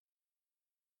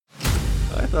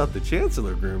thought the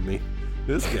Chancellor groomed me.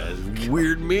 This guy's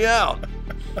weirding me out.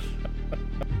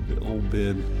 Old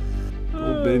Ben.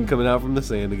 Old Ben coming out from the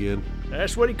sand again.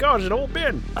 That's what he calls it, Old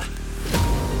Ben.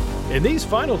 In these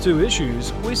final two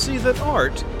issues, we see that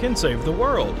art can save the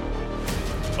world.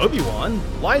 Obi-Wan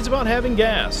lies about having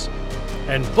gas,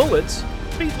 and bullets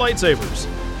beat lightsabers.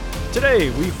 Today,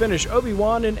 we finish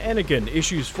Obi-Wan and Anakin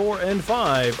issues 4 and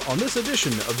 5 on this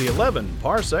edition of the 11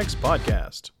 Parsecs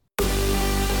Podcast.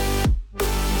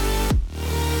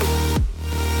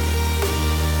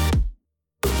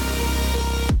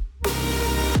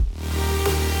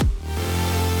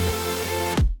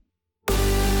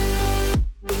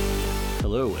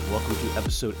 Hello, and welcome to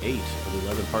episode 8 of the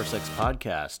 11 Parsecs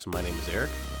Podcast. My name is Eric,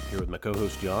 here with my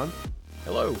co-host John.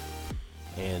 Hello.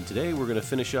 And today we're going to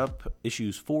finish up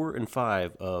issues 4 and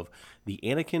 5 of the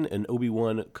Anakin and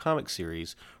Obi-Wan comic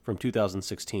series from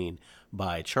 2016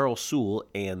 by Charles Soule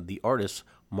and the artist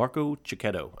Marco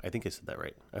Checchetto. I think I said that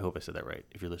right. I hope I said that right.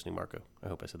 If you're listening, Marco, I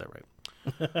hope I said that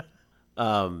right.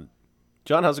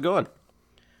 John, how's it going?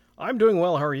 I'm doing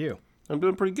well. How are you? I'm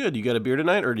doing pretty good. You got a beer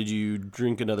tonight, or did you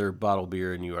drink another bottle of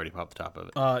beer and you already popped the top of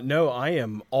it? No, I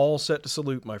am all set to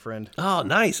salute, my friend. Oh,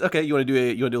 nice. Okay, you want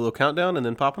to do a little countdown and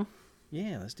then pop them?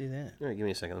 Yeah, let's do that. All right, give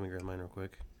me a second. Let me grab mine real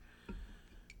quick.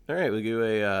 All right, we'll do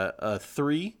a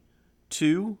 3,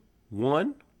 2,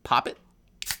 1, pop it.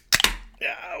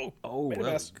 Oh, that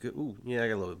was good. Ooh, yeah, I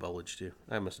got a little bit of bubblage too.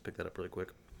 I must have picked that up really quick.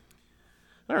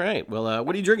 All right, well,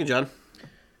 what are you drinking, John?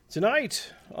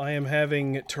 Tonight, I am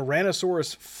having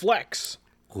Tyrannosaurus Flex.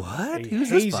 What? Who's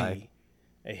this by?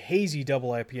 A hazy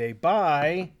double IPA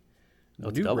by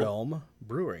New double. Realm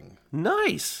Brewing.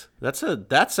 Nice. That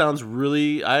sounds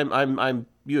really.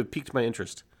 You have piqued my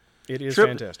interest. It is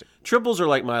fantastic. Triples are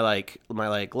like my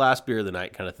last beer of the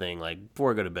night kind of thing. Like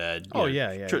before I go to bed.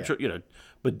 Yeah.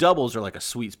 But doubles are like a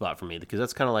sweet spot for me because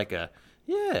that's kind of like there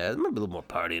might be a little more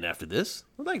partying after this.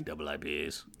 I like double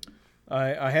IPAs.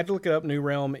 I had to look it up. New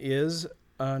Realm is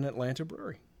an Atlanta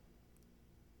brewery.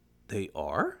 They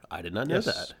are? I did not know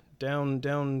that.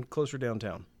 Down closer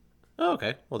downtown. Oh,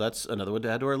 okay. Well, that's another one to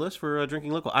add to our list for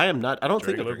drinking local. I don't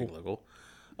think I'm drinking local.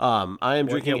 I am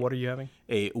drinking. Yeah, what are you having?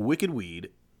 A Wicked Weed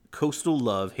Coastal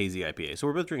Love Hazy IPA. So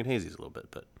we're both drinking hazies a little bit,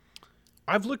 but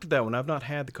I've looked at that one. I've not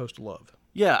had the Coastal Love.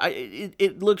 yeah,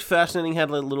 it looked fascinating. Had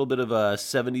a little bit of a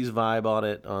 70s vibe on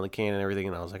it on the can and everything,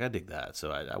 and I was like, I dig that.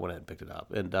 So I went ahead and picked it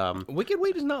up. And Wicked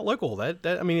Weed is not local.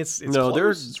 It's No,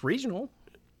 close. It's regional.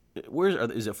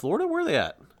 Is it Florida? Where are they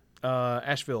at?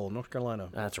 Asheville, North Carolina.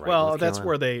 That's right. Well, North that's Carolina.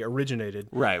 where they originated.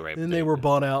 Right. Then they were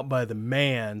bought out by the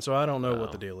man, so I don't know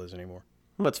what the deal is anymore.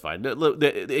 That's fine.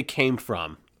 It came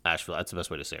from Asheville. That's the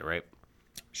best way to say it, right?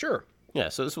 Sure. Yeah.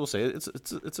 So this we'll say it's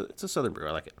a Southern brew.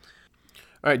 I like it.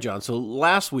 All right, John. So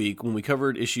last week when we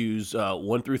covered issues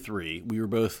 1 through 3, we were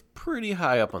both pretty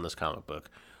high up on this comic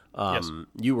book. Yes.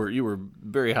 You were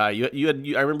very high. You had.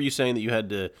 I remember you saying that you had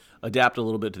to adapt a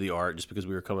little bit to the art just because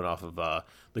we were coming off of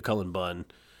the Cullen Bunn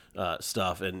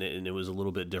stuff, and it was a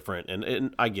little bit different.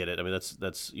 And I get it. I mean,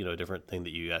 that's a different thing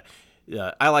that you got.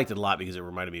 I liked it a lot because it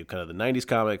reminded me of kind of the 90s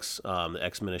comics, the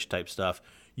X-Men-ish type stuff.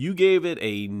 You gave it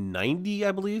a 90,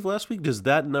 I believe, last week. Does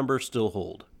that number still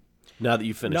hold now that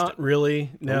you finished it? Not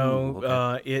really. No. Ooh,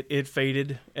 okay. It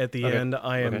faded at the end.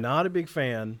 I am not a big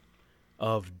fan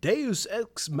of Deus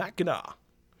Ex Machina.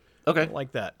 Okay.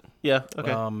 Like that. Yeah.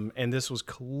 Okay. And this was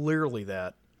clearly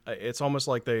that. It's almost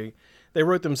like they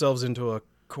wrote themselves into a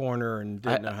corner and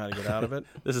didn't know how to get out of it.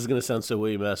 This is going to sound so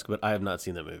William-esque, but I have not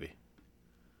seen that movie.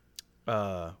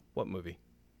 What movie?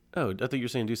 Oh, I thought you were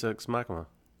saying Deus Ex Machina.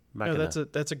 No,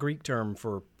 that's a Greek term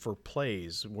for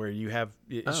plays where you have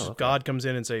God comes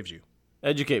in and saves you.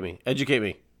 Educate me.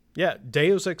 Yeah,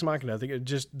 Deus Ex Machina. I think it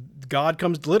just God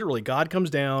comes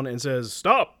down and says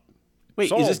stop. Wait,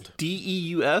 solved. Is this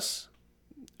Deus?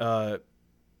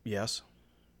 Yes.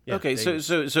 Yeah, okay,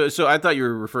 so I thought you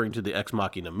were referring to the Ex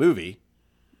Machina movie,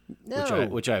 No,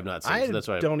 which I have not seen. So that's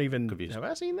why I'm confused. Have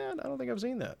I seen that? I don't think I've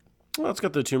seen that. Well, it's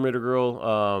got the Tomb Raider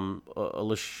girl,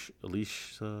 Alicia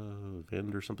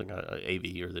Vind or something,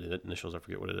 AV or the initials. I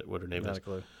forget what her name Not is. a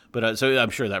clue. But so I'm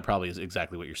sure that probably is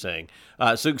exactly what you're saying.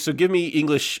 So give me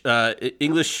English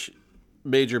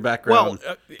major background.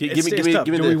 Well, give me.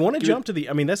 Do we want to jump to the?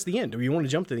 I mean, that's the end. Do we want to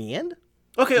jump to the end?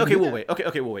 Okay, we'll wait.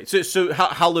 Okay, we'll wait. So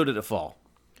how low did it fall?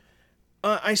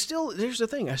 Here's the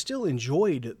thing. I still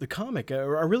enjoyed the comic. I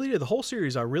really did. The whole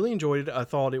series, I really enjoyed it. I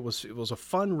thought it was a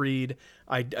fun read.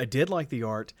 I did like the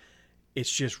art.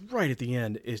 It's just right at the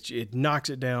end. It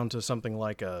knocks it down to something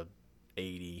like a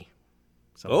 80.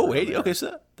 Oh, 80. Okay,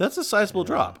 so that's a sizable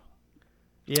drop.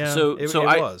 Yeah. So it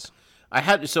I was.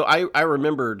 I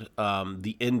remembered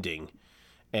the ending,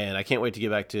 And I can't wait to get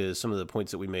back to some of the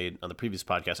points that we made on the previous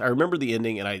podcast. I remember the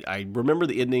ending, and I remember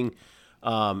the ending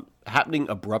happening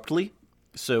abruptly.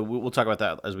 So we'll talk about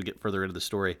that as we get further into the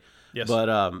story. Yes.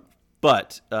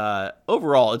 But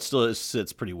overall, it still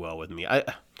sits pretty well with me.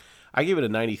 I gave it a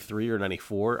 93 or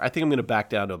 94. I think I'm going to back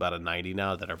down to about a 90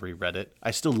 now that I've reread it.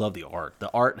 I still love the art. The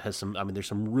art has there's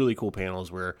some really cool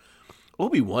panels where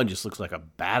Obi-Wan just looks like a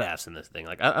badass in this thing.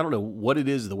 Like, I don't know what it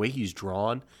is, the way he's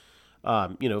drawn.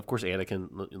 Of course, Anakin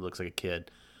looks like a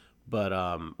kid, but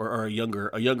or a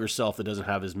younger self that doesn't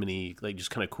have as many like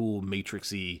just kind of cool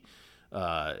matrixy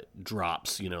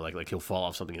drops. Like he'll fall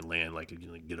off something and land like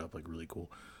get up like really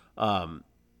cool.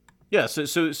 Yeah,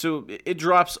 so it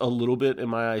drops a little bit in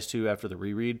my eyes too after the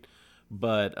reread,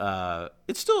 but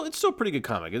it's still a pretty good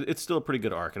comic. It's still a pretty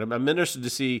good arc, and I'm interested to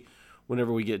see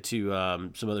whenever we get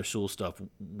to some other Sewell stuff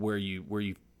where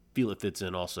you feel it fits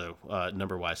in also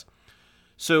number wise.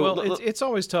 So it's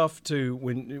always tough to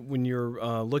when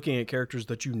you're looking at characters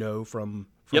that you know from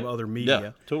yep, other media.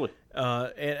 Yeah, totally.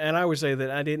 And I would say that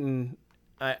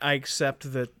I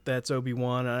accept that that's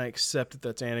Obi-Wan, and I accept that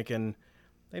that's Anakin.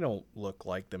 They don't look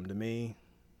like them to me.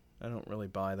 I don't really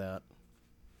buy that.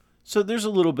 So there's a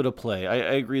little bit of play. I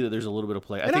agree that there's a little bit of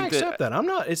play. I accept that. I'm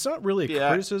not. It's not really a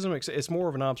criticism. It's more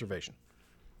of an observation.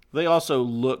 They also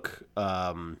look.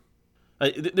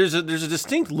 There's a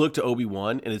distinct look to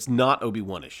Obi-Wan, and it's not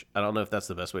Obi-Wan-ish. I don't know if that's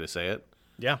the best way to say it.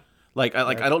 Yeah. I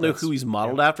don't know who he's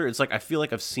modeled after. It's like I feel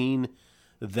like I've seen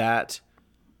that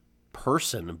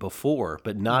person before,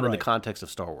 but not in the context of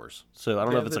Star Wars. So I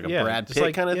don't know if it's like a Brad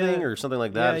Pitt kind of thing or something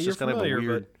like that. It's just kind of a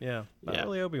weird. Not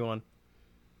really Obi-Wan.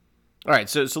 All right,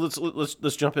 so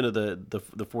let's jump into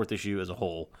the fourth issue as a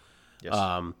whole. Yes.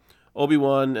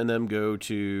 Obi-Wan and them go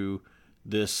to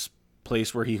this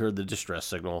place where he heard the distress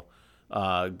signal.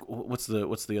 What's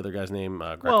the other guy's name?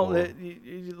 Well,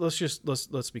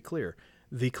 let's be clear.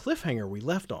 The cliffhanger we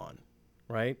left on,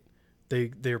 right?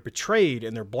 They're betrayed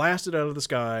and they're blasted out of the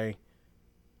sky,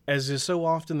 as is so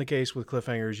often the case with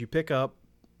cliffhangers. You pick up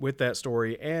with that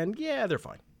story, and they're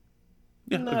fine.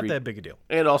 Yeah, not agreed. that big a deal.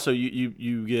 And also,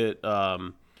 you get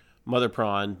Mother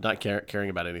Prawn not caring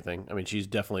about anything. I mean, she's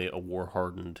definitely a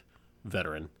war-hardened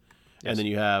veteran. Yes. And then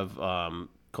you have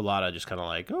Colada just kind of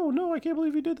like, oh, no, I can't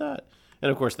believe you did that. And,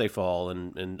 of course, they fall,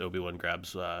 and Obi-Wan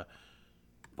grabs... what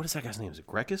is that guy's name? Is it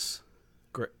Grekis?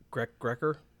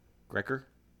 Grecker? Grecker?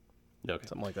 Okay.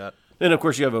 Something like that. And, of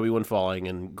course, you have Obi-Wan falling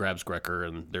and grabs Grecker,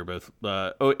 and they're both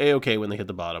A-okay when they hit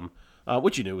the bottom.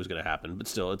 Which you knew was going to happen, but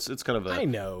still, it's kind of a... I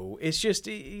know. It's just,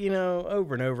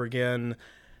 over and over again.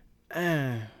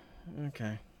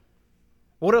 Okay.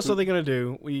 What else are they going to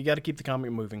do? Well, you got to keep the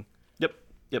comic moving.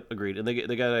 Yep, agreed. And they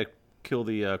got to kill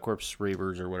the corpse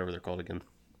ravers or whatever they're called again.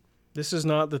 This is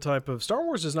not the type of... Star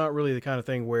Wars is not really the kind of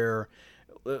thing where,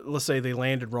 let's say they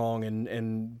landed wrong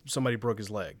and somebody broke his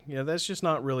leg. That's just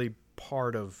not really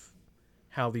part of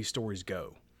how these stories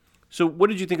go. So what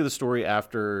did you think of the story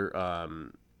after...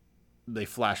 they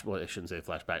flash, well, I shouldn't say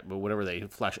flashback, but whenever they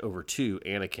flash over to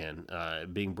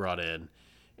Anakin being brought in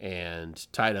and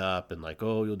tied up and like,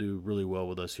 oh, you'll do really well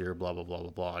with us here, blah, blah, blah, blah,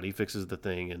 blah. And he fixes the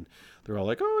thing and they're all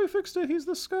like, oh, he fixed it. He's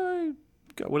the sky.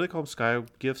 What do they call him? Sky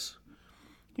gifts?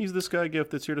 He's the sky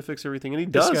gift that's here to fix everything. And he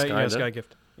does kind of. Sky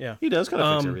gift. Yeah. He does kind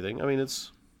of fix everything. I mean,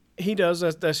 it's... He does.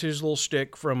 That's his little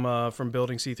shtick from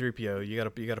building C-3PO. You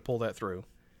got to pull that through,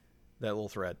 that little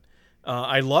thread.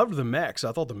 I loved the mechs.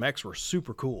 I thought the mechs were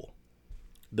super cool.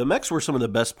 The mechs were some of the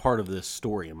best part of this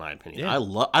story, in my opinion. Yeah.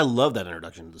 I love that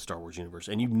introduction to the Star Wars universe,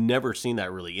 and you've never seen that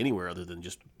really anywhere other than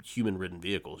just human-ridden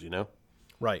vehicles,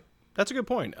 Right. That's a good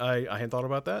point. I hadn't thought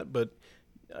about that, but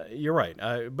you're right.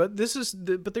 But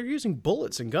they're using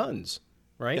bullets and guns,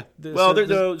 right?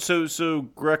 Yeah. So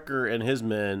Grecker and his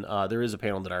men. There is a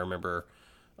panel that I remember.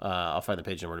 I'll find the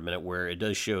page number in a minute where it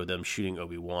does show them shooting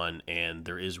Obi-Wan, and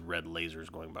there is red lasers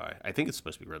going by. I think it's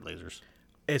supposed to be red lasers.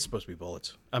 It's supposed to be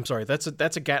bullets. I'm sorry. That's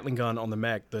a Gatling gun on the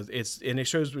mech. It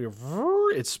shows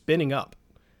it's spinning up.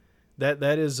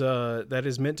 That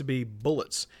is meant to be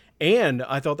bullets. And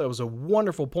I thought that was a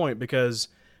wonderful point because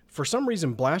for some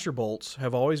reason blaster bolts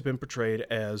have always been portrayed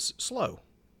as slow.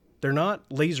 They're not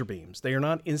laser beams. They are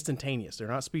not instantaneous. They're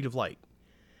not speed of light.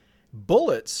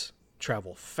 Bullets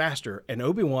travel faster, and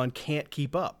Obi-Wan can't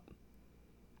keep up.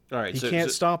 All right, he can't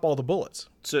stop all the bullets.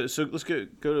 So let's go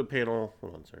to panel.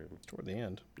 Hold on, sorry. Toward the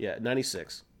end. Yeah,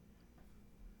 96.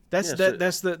 That's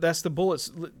the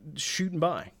bullets shooting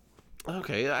by.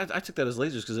 Okay, I took that as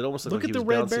lasers because it almost looked Look like at he the was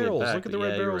red bouncing barrels. it back. Look at the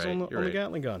red barrels on the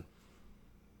Gatling gun.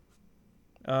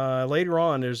 Later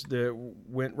on,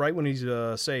 right when he's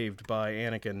saved by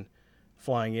Anakin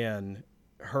flying in,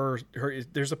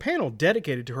 there's a panel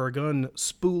dedicated to her gun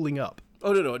spooling up.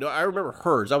 Oh no! I remember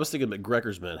hers. I was thinking that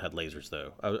Gregor's men had lasers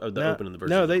though. The open and the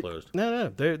version that closed. No.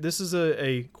 This is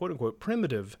a quote unquote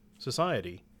primitive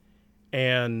society,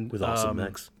 and with awesome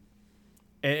mechs.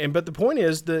 But the point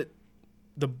is that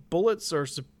the bullets are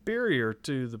superior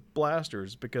to the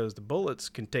blasters because the bullets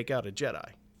can take out a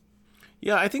Jedi.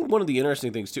 Yeah, I think one of the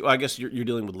interesting things too. I guess you're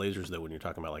dealing with lasers though when you're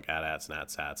talking about like AT-ATs and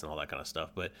AT-SATs and all that kind of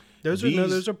stuff. But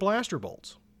those are blaster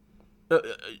bolts.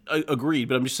 Agreed,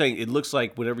 but I'm just saying it looks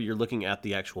like whenever you're looking at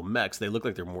the actual mechs, they look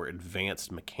like they're more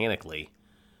advanced mechanically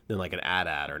than like an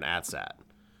AT-AT or an AT-SAT.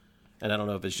 And I don't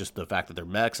know if it's just the fact that they're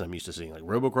mechs, and I'm used to seeing like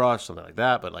Robocross, something like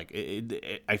that, but like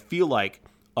I feel like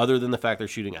other than the fact they're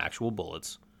shooting actual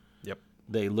bullets, yep,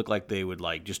 they look like they would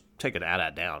like just take an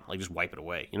AT-AT down, like just wipe it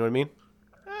away. You know what I mean?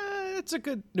 It's a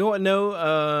good no.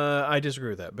 I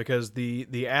disagree with that because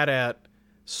the AT-AT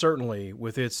certainly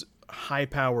with its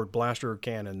high-powered blaster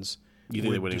cannons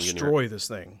would destroy this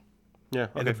thing. Yeah,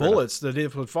 okay, and the bullets that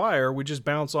it would fire would just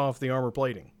bounce off the armor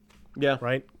plating. Yeah,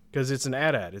 right. Because it's an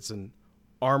AT-AT. It's an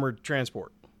armored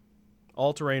transport,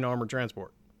 all-terrain armored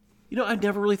transport. You know, I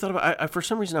never really thought about. For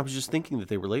some reason, I was just thinking that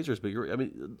they were lasers. But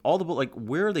all the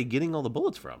where are they getting all the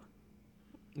bullets from?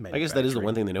 I guess that is the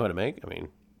one thing they know how to make. I mean,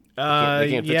 they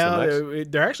can't fix the mechs.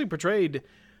 They're actually portrayed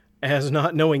as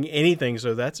not knowing anything,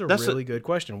 so that's a really good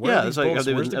question. Where are these bullets?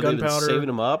 Where's the gunpowder? Saving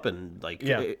them up and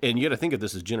and you got to think of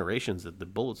this as generations that the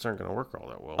bullets aren't going to work all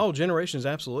that well. Oh, generations,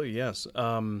 absolutely, yes.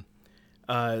 Tangenting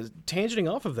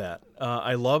off of that,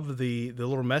 I love the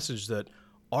little message that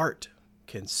art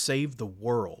can save the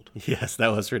world. Yes, that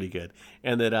was pretty good.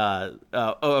 And that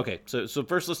okay. So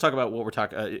first let's talk about what we're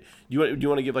talking. Do you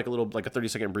want to give like a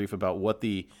 30-second brief about what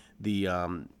the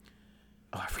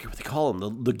I forget what they call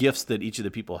them. The gifts that each of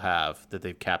the people have that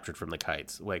they've captured from the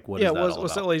kites. Like what is that all about?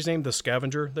 What's that lady's name? The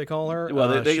Scavenger, they call her.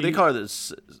 Well, they call her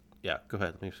this. Yeah, go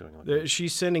ahead.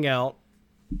 She's sending out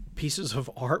pieces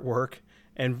of artwork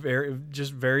and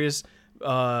various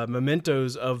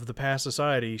mementos of the past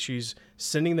society. She's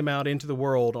sending them out into the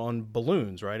world on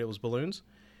balloons, right? It was balloons.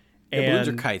 Yeah, balloons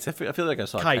are kites. I feel like I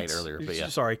saw a kite earlier, but yeah.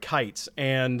 Sorry, kites.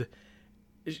 And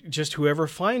just whoever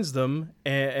finds them,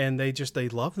 and they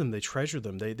love them, they treasure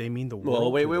them. They mean the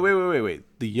world. Well,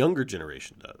 wait. The younger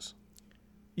generation does.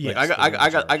 Yes, I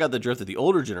got the drift that the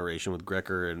older generation with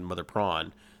Gregor and Mother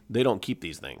Prawn, they don't keep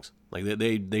these things. Like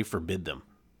they forbid them.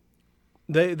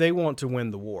 They want to win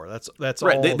the war. That's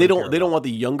right. All They don't want the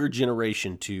younger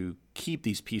generation to keep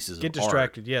these pieces of art. Get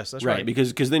distracted. Yes, that's right.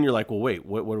 Because then you're like, well, wait,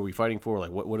 what are we fighting for? Like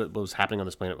what was happening on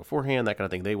this planet beforehand? That kind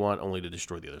of thing. They want only to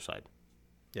destroy the other side.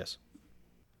 Yes.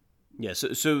 Yeah,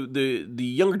 so the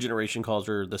younger generation calls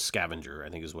her the Scavenger, I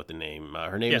think is what the name.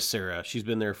 Her name is Sarah. She's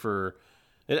been there for...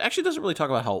 It actually doesn't really talk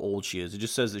about how old she is. It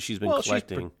just says that she's been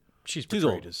collecting... She's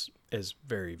portrayed as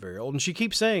very, very old. And she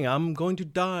keeps saying, I'm going to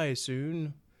die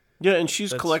soon. Yeah, and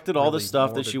she's collected all the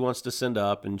stuff that she wants to send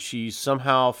up, and she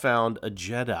somehow found a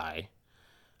Jedi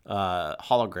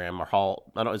hologram,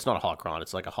 it's not a holocron,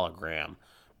 it's like a hologram,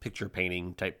 picture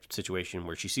painting type situation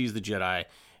where she sees the Jedi.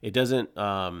 It doesn't...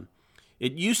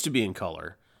 It used to be in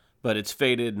color, but it's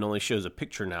faded and only shows a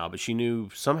picture now. But she knew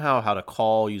somehow how to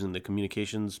call using the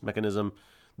communications mechanism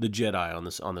the Jedi on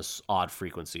this odd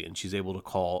frequency, and she's able to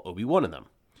call Obi-Wan in them.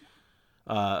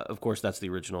 Of course, that's the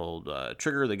original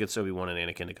trigger that gets Obi-Wan and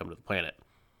Anakin to come to the planet.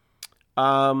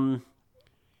 I'm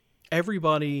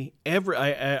actually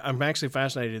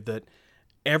fascinated that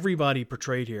everybody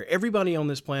portrayed here, everybody on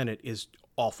this planet is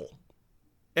awful.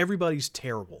 Everybody's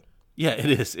terrible. Yeah,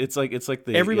 it is. It's like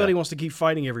everybody wants to keep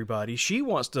fighting everybody. She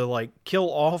wants to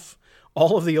kill off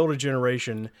all of the older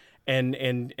generation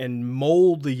and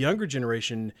mold the younger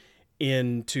generation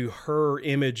into her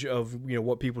image of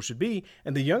what people should be,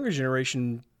 and the younger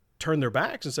generation turn their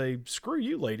backs and say, "Screw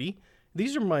you, lady.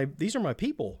 These are my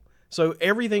people." So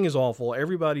everything is awful.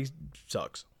 Everybody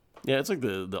sucks. Yeah, it's like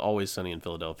the Always Sunny in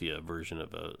Philadelphia version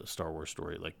of a Star Wars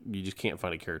story. Like, you just can't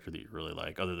find a character that you really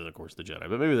like, other than, of course, the Jedi.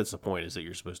 But maybe that's the point, is that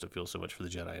you're supposed to feel so much for the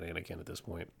Jedi and Anakin at this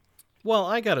point. Well,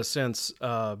 I got a sense,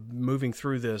 moving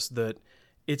through this, that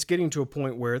it's getting to a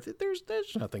point where there's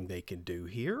nothing they can do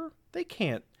here. They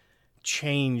can't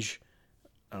change,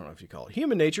 I don't know if you call it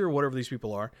human nature or whatever these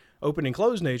people are, open and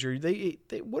closed nature.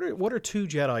 What are two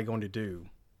Jedi going to do?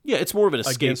 Yeah, it's more of an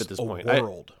escape at this point.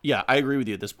 World. I agree with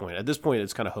you at this point. At this point,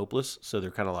 it's kind of hopeless. So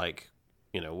they're kind of like,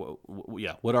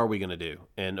 what are we going to do?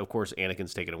 And of course,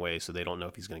 Anakin's taken away, so they don't know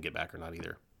if he's going to get back or not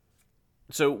either.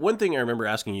 So one thing I remember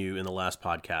asking you in the last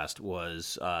podcast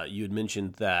was you had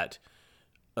mentioned that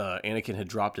Anakin had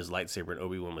dropped his lightsaber and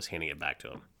Obi-Wan was handing it back to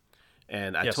him.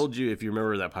 And I told you, if you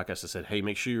remember that podcast, I said, hey,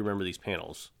 make sure you remember these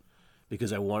panels,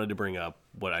 because I wanted to bring up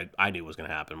what I knew was going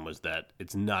to happen, was that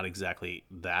it's not exactly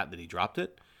that he dropped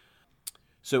it.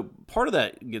 So part of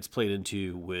that gets played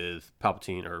into with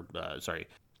Palpatine, or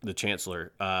the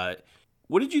Chancellor.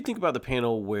 What did you think about the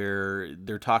panel where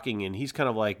they're talking and he's kind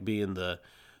of like being the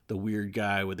weird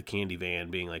guy with the candy van,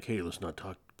 being like, "Hey, let's not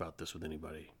talk about this with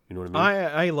anybody." You know what I mean?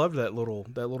 I loved that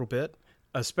little bit,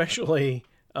 especially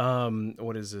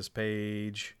what is this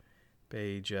page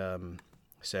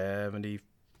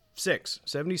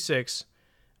 76.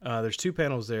 There's two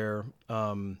panels there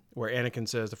where Anakin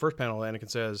says, the first panel, Anakin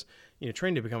says,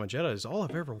 training to become a Jedi is all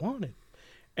I've ever wanted.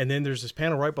 And then there's this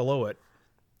panel right below it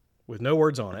with no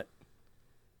words on it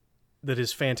that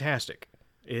is fantastic.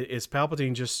 It's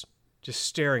Palpatine just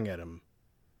staring at him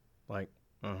like,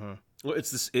 Well,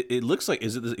 it's this. It looks like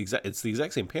it's the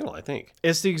exact same panel. I think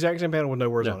it's the exact same panel with no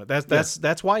words on it.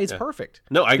 That's why it's perfect.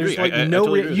 No, I agree. Like I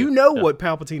totally agree with what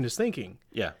Palpatine is thinking.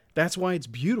 Yeah, that's why it's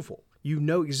beautiful. You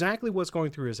know exactly what's going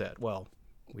through his head. Well,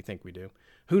 we think we do.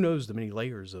 Who knows the many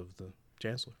layers of the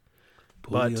Chancellor?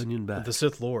 Pull the onion back. The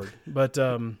Sith Lord. But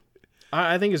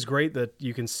I think it's great that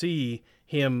you can see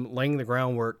him laying the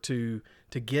groundwork to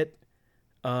get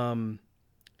Anakin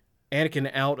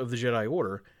out of the Jedi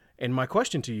Order. And my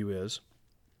question to you is,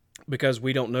 because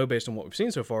we don't know based on what we've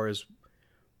seen so far, is,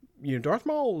 Darth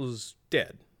Maul is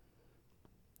dead.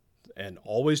 And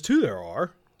always two there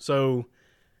are. So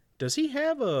does he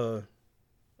have an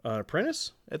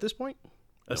apprentice at this point?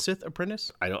 A Sith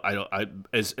apprentice?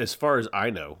 As far as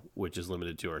I know, which is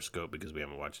limited to our scope because we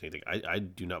haven't watched anything, I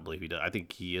do not believe he does. I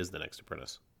think he is the next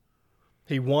apprentice.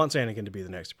 He wants Anakin to be the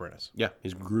next apprentice. Yeah,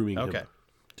 he's grooming him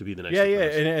to be the next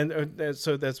apprentice. Yeah, and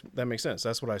so that makes sense.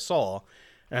 That's what I saw.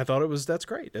 And I thought that's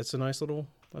great. That's a nice little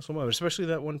moment, especially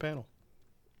that one panel.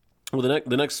 Well,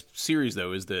 the next series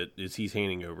though is he's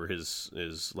handing over his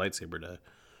lightsaber to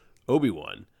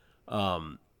Obi-Wan.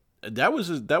 That was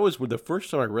the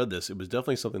first time I read this. It was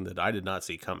definitely something that I did not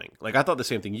see coming. Like, I thought the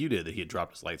same thing you did, that he had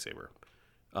dropped his lightsaber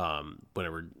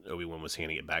whenever Obi-Wan was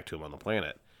handing it back to him on the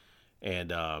planet.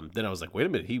 And then I was like, wait a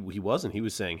minute, he wasn't. He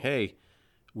was saying, hey,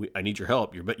 I need your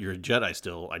help. You're a Jedi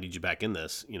still. I need you back in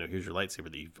this. Here's your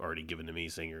lightsaber that you've already given to me,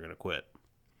 saying you're going to quit.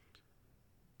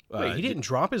 Wait, he didn't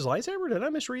drop his lightsaber? Did I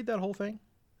misread that whole thing?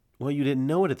 Well, you didn't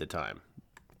know it at the time.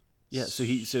 Yeah, so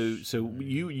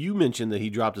you mentioned that he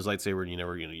dropped his lightsaber, and you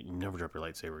never drop your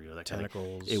lightsaber, that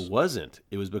tentacles. Kind of. It wasn't.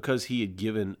 It was because he had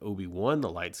given Obi-Wan the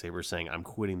lightsaber, saying, "I'm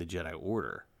quitting the Jedi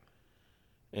Order."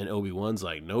 And Obi-Wan's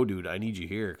like, "No, dude, I need you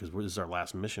here because this is our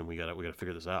last mission. We gotta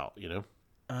figure this out."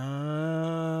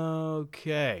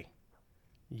 Okay.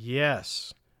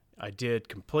 Yes, I did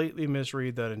completely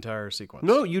misread that entire sequence.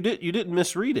 No, you didn't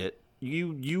misread it.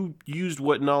 You used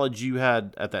what knowledge you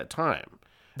had at that time.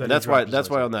 And that's why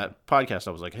on that podcast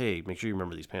I was like, hey, make sure you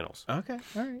remember these panels. Okay,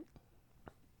 all right.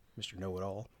 Mr.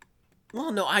 Know-It-All.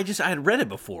 Well, no, I had read it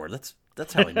before. That's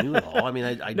how I knew it all. I mean,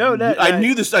 I knew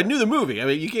this. I knew the movie. I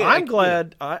mean, you can't. I'm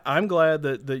glad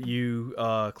that you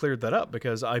cleared that up,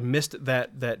 because I missed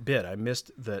that bit. I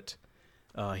missed that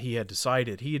he had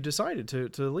decided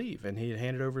to leave, and he had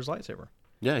handed over his lightsaber.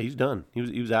 Yeah, he's done.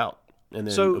 He was out. And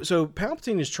then so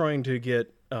Palpatine is trying to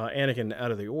get Anakin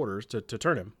out of the orders to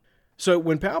turn him. So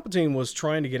when Palpatine was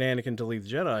trying to get Anakin to leave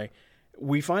the Jedi,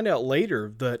 we find out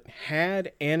later that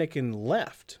had Anakin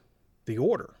left the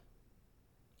Order,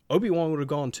 Obi-Wan would have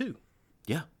gone too.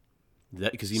 Yeah,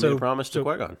 because he made a promise to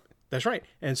Qui-Gon. That's right.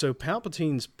 And so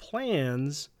Palpatine's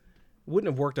plans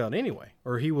wouldn't have worked out anyway,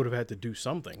 or he would have had to do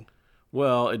something.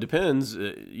 Well, it depends.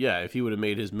 If he would have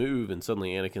made his move and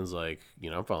suddenly Anakin's like,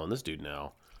 I'm following this dude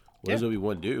now. What does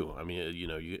Obi-Wan do? I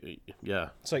mean, yeah.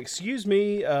 It's like, excuse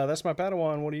me, that's my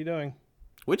Padawan. What are you doing?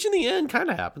 Which in the end kind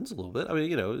of happens a little bit. I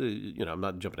mean, I'm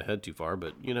not jumping ahead too far,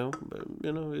 but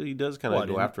he does kind of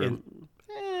go after him.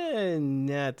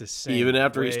 Not the same. Even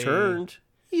after way. He's turned.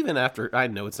 Even after, I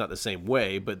know it's not the same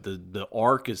way, but the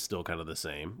arc is still kind of the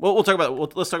same. Well, let's talk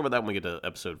about that when we get to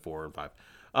episode 4 and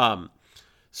 5.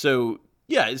 So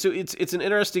it's an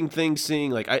interesting thing seeing,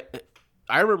 like,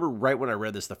 I remember right when I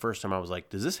read this the first time, I was like,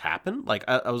 does this happen? Like,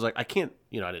 I was like, I can't,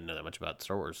 I didn't know that much about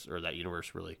Star Wars or that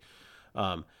universe really.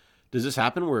 Does this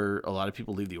happen where a lot of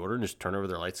people leave the Order and just turn over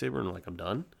their lightsaber and like, I'm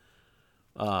done?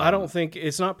 I don't think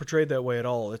it's not portrayed that way at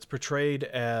all. It's portrayed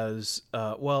as,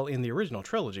 in the original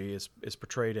trilogy, it's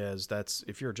portrayed as that's,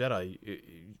 if you're a Jedi,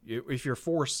 if you're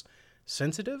Force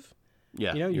sensitive,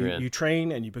 you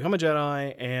train and you become a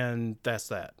Jedi, and that's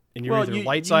that. And you're either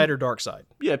light side or dark side.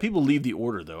 Yeah, people leave the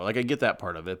Order, though. Like, I get that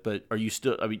part of it, but are you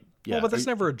still, I mean, yeah. Well, but that's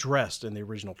never addressed in the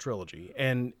original trilogy.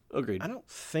 And agreed. I don't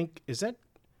think, is that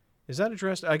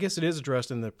addressed? I guess it is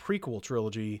addressed in the prequel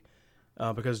trilogy,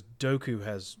 because Dooku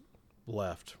has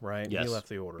left, right? Yes. He left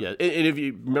the Order. Yeah, and if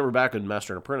you remember back in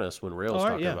Master and Apprentice when Rail's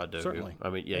talking about Dooku, certainly. I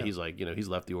mean, he's like, he's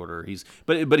left the Order.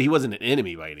 But he wasn't an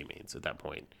enemy by any means at that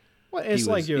point. Well, it's he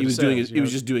like he was doing he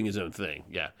was just doing his own thing.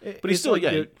 Yeah, but he's still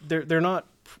like they're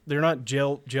not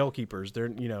jail keepers. They're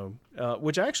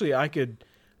which actually I could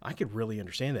really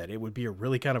understand that. It would be a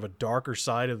really kind of a darker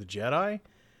side of the Jedi.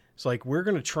 It's like, we're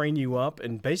going to train you up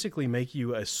and basically make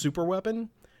you a super weapon.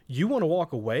 You want to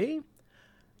walk away?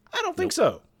 I don't think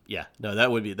so. Yeah, no,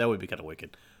 that would be kind of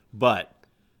wicked. But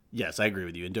yes, I agree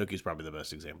with you. And Dooku's probably the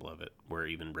best example of it, where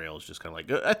even Rail's just kind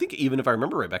of like, I think even if I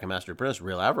remember right back in Master and Apprentice,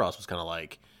 Rail Avros was kind of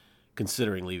like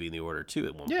considering leaving the Order too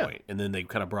at one point, and then they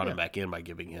kind of brought him back in by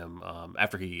giving him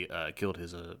after he killed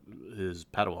his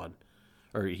Padawan,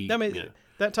 or he. I mean,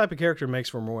 that type of character makes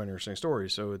for more interesting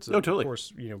stories. So it's totally. Of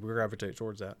course, we gravitate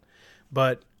towards that.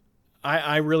 But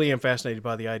I really am fascinated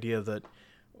by the idea that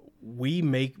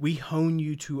we hone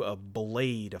you to a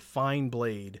blade, a fine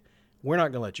blade. We're not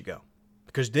going to let you go,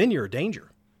 because then you're a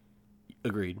danger.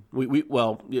 Agreed.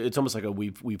 Well, it's almost like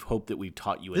we've hoped that we've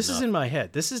taught you. This enough. is in my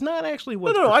head. This is not actually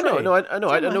what. No, I know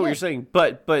what you're saying,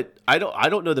 but I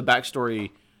don't know the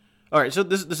backstory. All right, so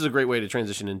this is a great way to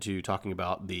transition into talking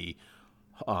about the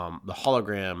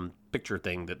hologram picture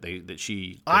thing that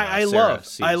she. I love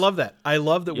that. I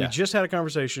love that Yeah. we just had a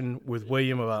conversation with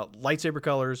William about lightsaber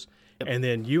colors, and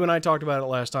then you and I talked about it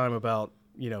last time about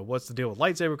what's the deal with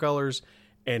lightsaber colors,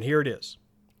 and here it is.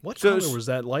 What color was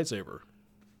that lightsaber?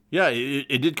 Yeah,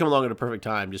 it did come along at a perfect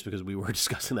time, just because we were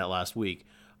discussing that last week.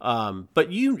 But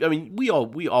we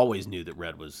always knew that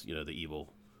red was the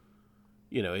evil,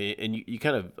 and you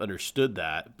kind of understood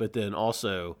that. But then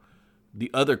also the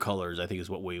other colors, I think, is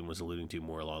what William was alluding to,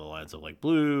 more along the lines of like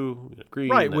blue, green,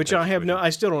 right? Which I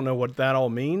still don't know what that all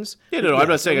means. Yeah, no, I'm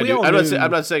not saying I do.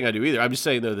 I'm not saying I do either. I'm just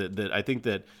saying though that I think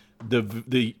that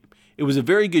it was a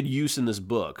very good use in this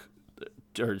book,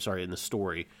 in the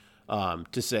story.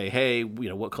 To say, hey,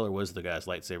 what color was the guy's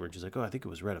lightsaber? And she's like, oh, I think it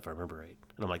was red if I remember right.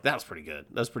 And I'm like, that's pretty good.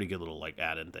 That's a pretty good little like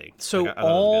add-in thing. So like,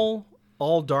 all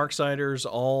Darksiders,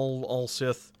 all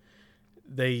Sith,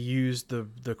 they use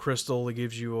the crystal that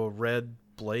gives you a red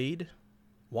blade.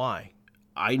 Why?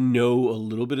 I know a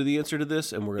little bit of the answer to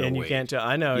this, and we're gonna wait. And you can't tell.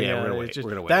 I know. Yeah, we're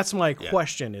gonna wait. That's my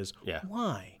question: is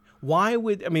why? Why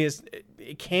would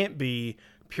it can't be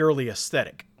purely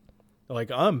aesthetic. Like,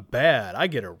 I'm bad, I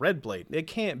get a red blade. It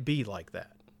can't be like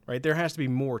that, right? There has to be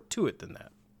more to it than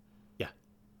that. Yeah.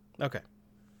 Okay.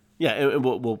 Yeah, and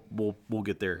we'll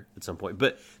get there at some point.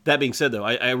 But that being said, though,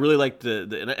 I really liked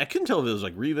and I couldn't tell if it was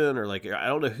like Revan or like, I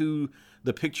don't know who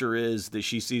the picture is that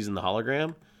she sees in the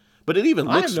hologram, but it even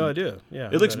looks. I have no idea. Yeah,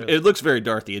 it looks very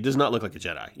Darthy. It does not look like a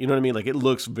Jedi. You know what I mean? Like, it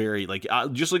looks very like,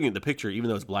 just looking at the picture, even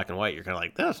though it's black and white, you're kind of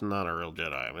like, that's not a real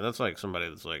Jedi. I mean, that's like somebody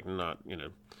that's like not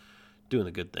doing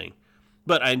the good thing.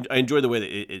 But I enjoy the way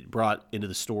that it brought into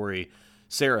the story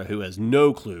Sarah, who has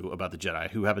no clue about the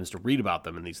Jedi, who happens to read about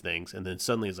them and these things, and then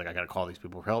suddenly is like, I got to call these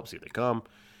people for help, see if they come.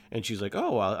 And she's like,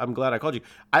 oh, well, I'm glad I called you.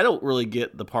 I don't really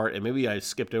get the part, and maybe I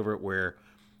skipped over it, where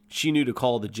she knew to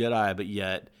call the Jedi, but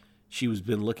yet she was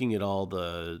been looking at all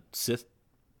the Sith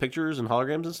pictures and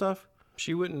holograms and stuff.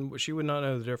 She would not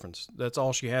know the difference. That's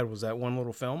all she had, was that one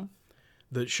little film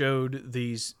that showed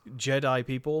these Jedi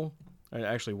people.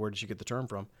 Actually, where did she get the term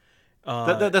from?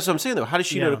 That's what I'm saying, though. How does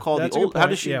she know to call the old? How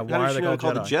does she know to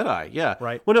call the Jedi? Yeah,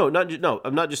 right. Well, no.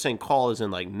 I'm not just saying call as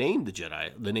in like name the Jedi,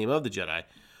 the name of the Jedi,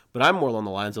 but I'm more along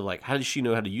the lines of like, how does she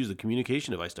know how to use the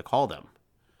communication device to call them?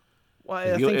 Well,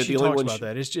 I think she talks about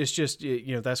that. It's just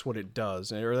that's what it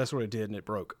does, or that's what it did, and it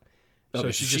broke. Okay,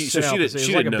 so she it's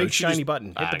like a big shiny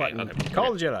button. Hit the button. Okay.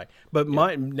 Call the Jedi. But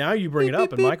now you bring it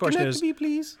up, and my question is,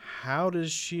 please. How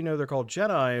does she know they're called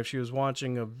Jedi if she was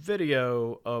watching a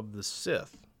video of the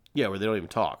Sith? Yeah, where they don't even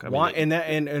talk. Why? And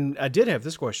I did have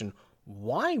this question: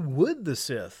 why would the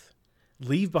Sith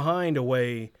leave behind a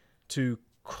way to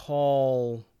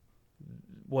call?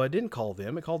 Well, it didn't call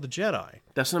them; it called the Jedi.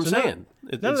 That's what I'm saying.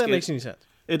 None of that makes any sense.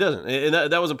 It doesn't, and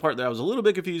that was a part that I was a little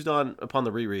bit confused on upon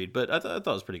the reread, but I thought it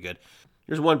was pretty good.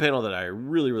 There's one panel that I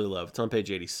really, really love. It's on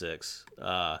page 86.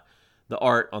 The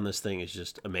art on this thing is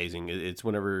just amazing. It's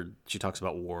whenever she talks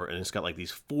about war, and it's got like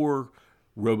these 4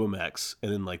 Robomechs,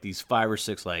 and then like these 5 or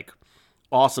 6 like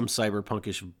awesome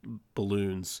cyberpunkish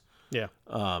balloons. Yeah.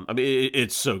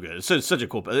 It's so good. It's such a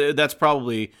cool. That's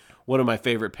probably one of my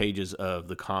favorite pages of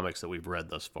the comics that we've read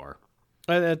thus far.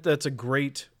 That's a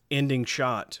great ending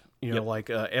shot. Like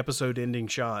episode ending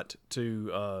shot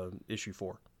to issue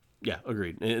 4. Yeah,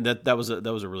 agreed. And that was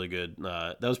a really good.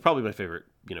 That was probably my favorite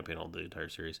panel of the entire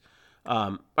series.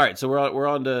 All right, so we're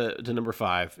on to number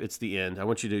 5. It's the end. I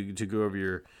want you to go over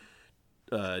your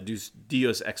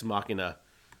Deus Ex Machina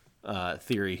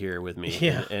theory here with me.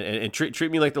 Yeah. And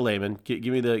treat me like the layman.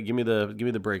 Give me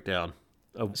the breakdown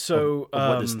of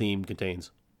what this theme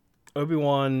contains.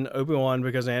 Obi-Wan,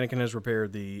 because Anakin has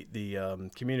repaired the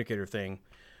communicator thing.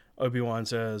 Obi-Wan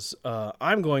says,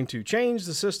 "I'm going to change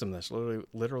the system." That's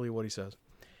literally what he says.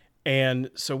 And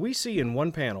so we see in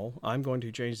one panel, "I'm going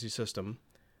to change the system."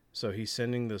 So he's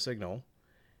sending the signal.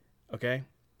 Okay,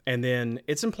 and then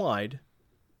it's implied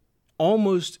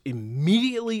almost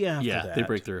immediately after that. Yeah, they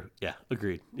break through. Yeah,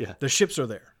 agreed. Yeah, the ships are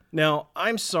there. Now,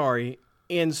 I'm sorry,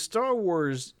 in Star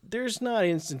Wars, there's not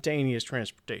instantaneous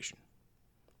transportation,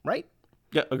 right?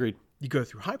 Yeah, agreed. You go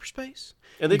through hyperspace,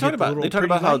 and they talk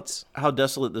about how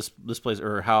desolate this place,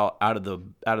 or how out of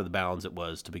the bounds it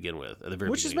was to begin with, at the very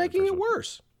which is beginning making it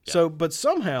worse. Yeah. So, but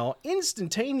somehow,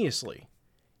 instantaneously,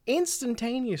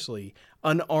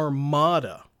 an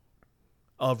armada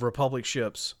of Republic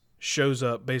ships shows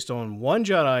up based on one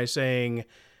Jedi saying,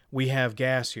 "We have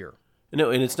gas here." No,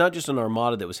 and it's not just an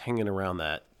armada that was hanging around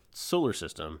that solar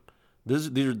system. There's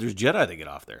Jedi that get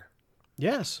off there.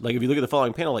 Yes. Like if you look at the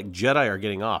following panel, like Jedi are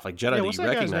getting off. Like Jedi that you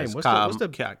recognize. What's that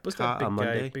big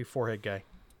guy, big forehead guy?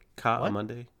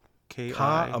 Ka-Amundi.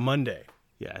 Ka-Amundi.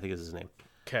 Yeah, I think it's his name.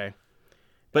 Okay.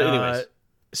 But anyways.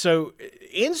 So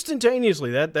instantaneously,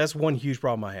 that's one huge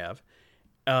problem I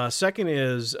have. Second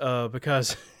is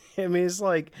because I mean it's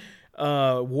like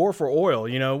war for oil.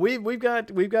 You know, we've got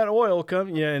oil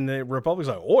coming. Yeah, and the Republic's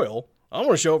like, oil. I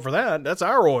want to show up for that. That's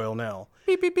our oil now.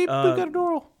 Beep beep beep. We've got an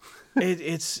oil.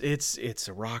 It's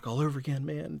a rock all over again,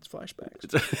 man. It's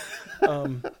flashbacks.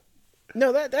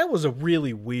 No, that was a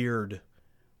really weird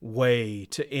way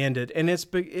to end it, and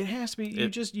it has to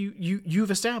be.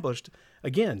 You've established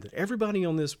again that everybody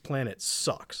on this planet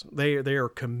sucks. They are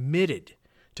committed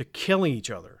to killing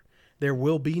each other. There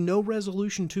will be no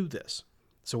resolution to this.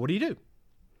 So what do?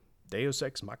 Deus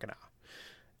ex machina.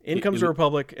 In comes the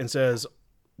Republic and says,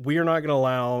 "We are not going to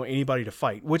allow anybody to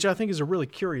fight," which I think is a really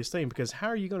curious thing, because how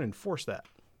are you going to enforce that?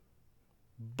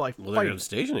 By fighting. They're going to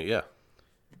station it, yeah.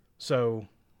 So,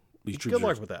 good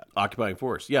luck with that. Occupying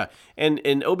force, yeah.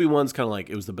 And Obi-Wan's kind of like,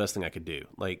 it was the best thing I could do.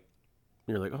 Like,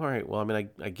 you're like, all right, well, I mean,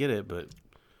 I get it, but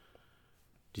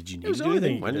did you need to do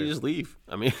anything? Why didn't you just leave?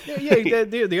 I mean,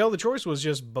 the other choice was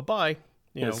just bye-bye.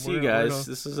 See you guys.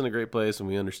 This isn't a great place, and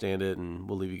we understand it, and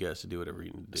we'll leave you guys to do whatever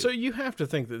you need to do. So you have to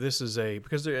think that this is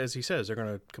because as he says, they're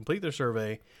going to complete their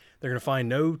survey. They're going to find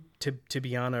no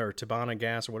Tibanna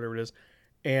gas or whatever it is,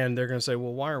 and they're going to say,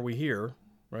 well, why are we here,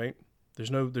 right?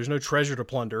 There's no treasure to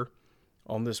plunder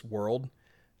on this world,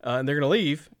 and they're going to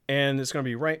leave, and it's going to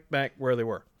be right back where they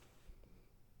were.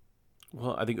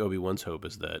 Well, I think Obi-Wan's hope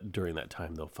is that during that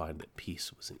time they'll find that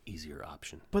peace was an easier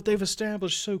option. But they've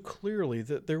established so clearly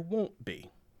that there won't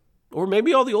be. Or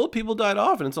maybe all the old people died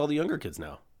off and it's all the younger kids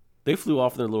now. They flew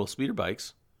off in their little speeder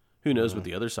bikes. Who knows what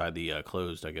the other side,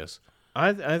 closed, I guess.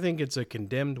 I think it's a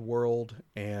condemned world,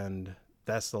 and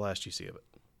that's the last you see of it.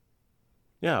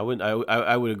 Yeah,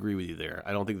 I would agree with you there.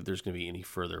 I don't think that there's going to be any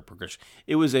further progression.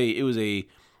 It was a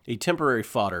temporary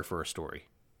fodder for a story.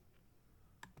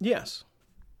 Yes.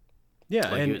 Yeah,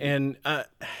 like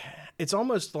it's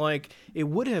almost like it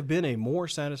would have been a more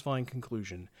satisfying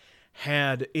conclusion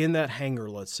had in that hangar,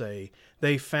 let's say,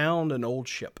 they found an old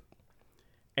ship,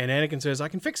 and Anakin says, "I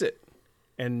can fix it,"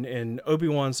 and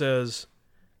Obi-Wan says,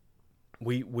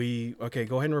 "We okay,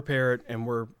 go ahead and repair it, and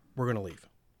we're going to leave."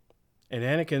 And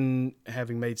Anakin,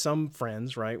 having made some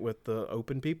friends, right, with the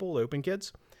open people, the open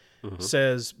kids,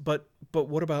 says, "But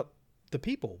what about the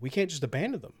people? We can't just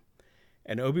abandon them."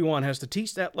 And Obi-Wan has to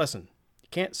teach that lesson.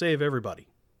 Can't save everybody.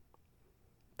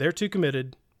 They're too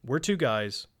committed. We're two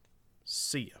guys.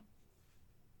 See ya.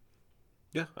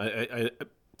 Yeah,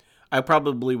 I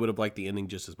probably would have liked the ending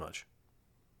just as much.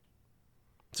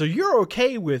 So you're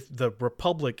okay with the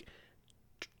Republic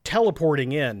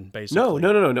teleporting in, basically?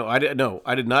 No.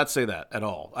 I did not say that at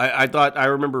all. I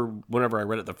remember whenever I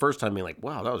read it the first time being like,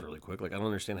 wow, that was really quick. Like, I don't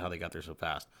understand how they got there so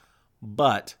fast.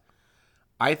 But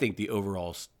I think the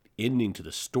overall ending to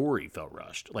the story felt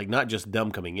rushed. Like, not just them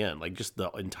coming in, like just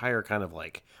the entire kind of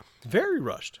like very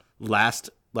rushed last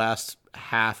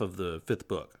half of the fifth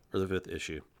book or the fifth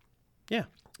issue. Yeah,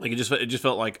 like it just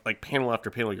felt like panel after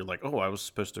panel. You're like, oh, I was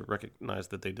supposed to recognize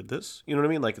that they did this. You know what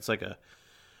I mean? Like, it's like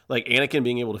Anakin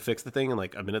being able to fix the thing in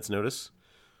like a minute's notice.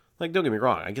 Like, don't get me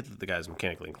wrong, I get that the guy's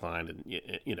mechanically inclined and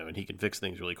and he can fix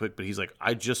things really quick. But he's like,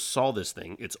 I just saw this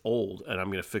thing. It's old, and I'm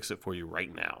going to fix it for you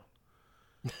right now.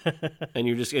 and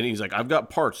he's like, I've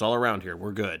got parts all around here.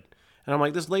 We're good. And I'm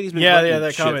like, this lady's been collecting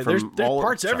that shit comment. There's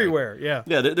parts everywhere. Yeah,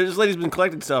 this lady's been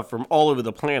collecting stuff from all over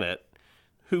the planet.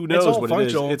 who knows all what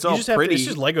functional. it is. It's all pretty. It's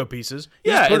just Lego pieces.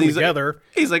 You Yeah, just put and them he's together.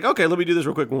 He's like, okay, let me do this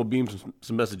real quick, and we'll beam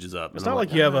some messages up. It's not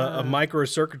like you have a micro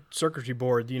circuitry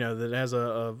board, that has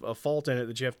a fault in it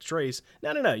that you have to trace.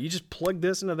 No. You just plug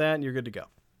this into that, and you're good to go.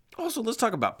 Also, let's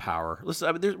talk about power.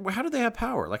 How do they have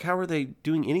power? Like, how are they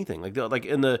doing anything? Like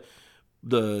in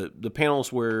the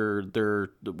panels where they're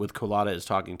with Colada is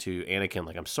talking to Anakin,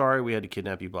 like, I'm sorry we had to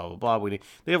kidnap you, blah blah blah.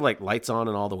 They have like lights on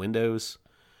in all the windows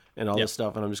and all this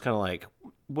stuff, and I'm just kind of like,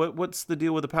 what's the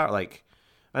deal with the power? Like,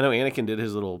 I know Anakin did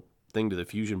his little thing to the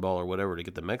fusion ball or whatever to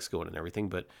get the mechs going and everything,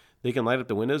 but they can light up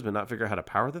the windows but not figure out how to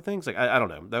power the things. Like, I don't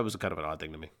know. That was kind of an odd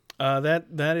thing to me.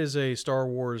 That is a Star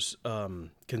Wars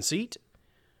conceit,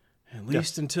 at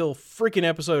least until freaking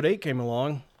Episode 8 came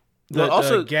along. That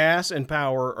also, gas and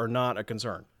power are not a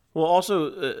concern. Well,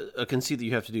 also a conceit that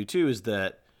you have to do too is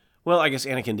that, well, I guess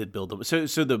Anakin did build them.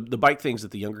 So the bike things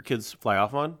that the younger kids fly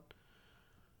off on,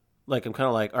 like, I'm kind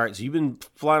of like, all right, so you've been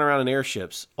flying around in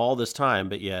airships all this time,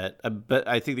 but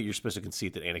I think that you're supposed to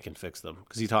concede that Anakin fixed them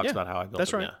because he talks about how I built them.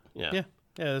 That's right. Yeah,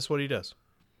 that's what he does.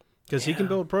 Because he can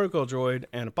build a protocol droid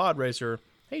and a pod racer.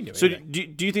 He knew anything. So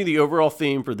do you think the overall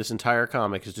theme for this entire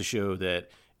comic is to show that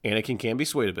Anakin can be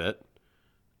swayed a bit,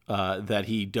 that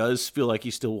he does feel like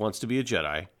he still wants to be a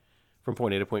Jedi from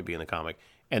point A to point B in the comic,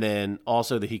 and then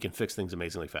also that he can fix things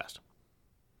amazingly fast?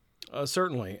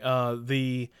 Certainly.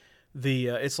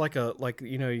 It's like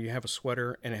you have a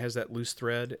sweater and it has that loose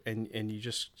thread and you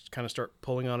just kind of start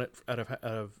pulling on it out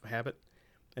of habit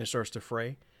and it starts to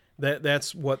fray.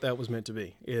 That's what that was meant to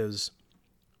be. Is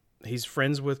he's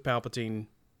friends with Palpatine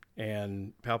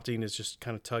and Palpatine is just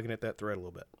kind of tugging at that thread a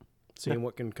little bit, seeing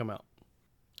what can come out.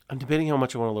 I'm debating how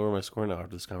much I want to lower my score now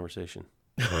after this conversation.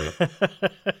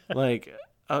 like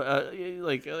I feel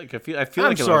like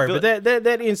I'm sorry, but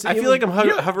that instant. I feel like I'm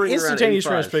hovering instantaneous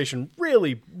transformation.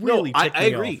 Really. No, I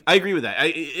agree. Off. I agree with that.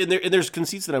 And there's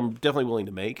conceits that I'm definitely willing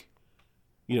to make,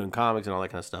 in comics and all that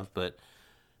kind of stuff. But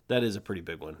that is a pretty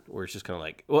big one where it's just kind of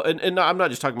like, well, and I'm not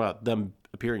just talking about them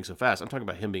appearing so fast. I'm talking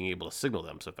about him being able to signal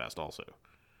them so fast, also.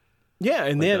 Yeah,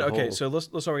 and like then so let's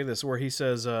start with this, where he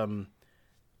says, being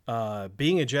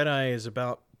a Jedi is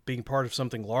about being part of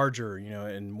something larger,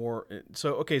 and more.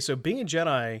 So being a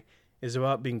Jedi is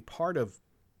about being part of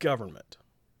government.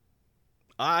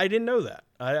 I didn't know that.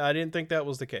 I didn't think that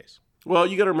was the case. Well,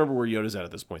 you got to remember where Yoda's at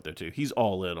this point, though, too. He's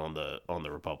all in on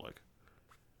the Republic.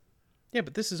 Yeah,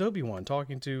 but this is Obi-Wan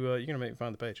talking to. You're gonna make me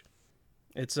find the page.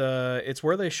 It's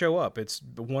where they show up. It's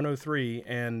 103,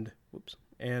 and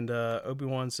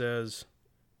Obi-Wan says,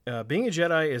 being a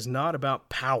Jedi is not about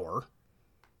power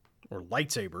or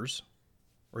lightsabers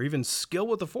or even skill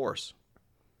with the Force.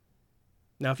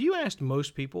 Now, if you asked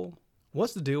most people,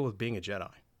 what's the deal with being a Jedi?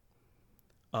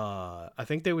 I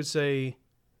think they would say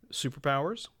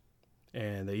superpowers,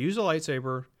 and they use a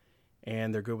lightsaber,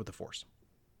 and they're good with the Force.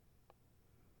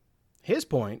 His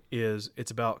point is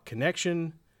it's about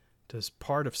connection to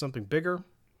part of something bigger,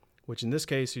 which in this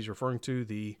case he's referring to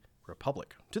the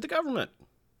Republic, to the government.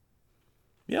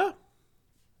 Yeah.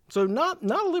 So not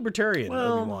a libertarian,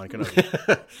 Obi-Wan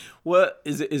Kenobi. What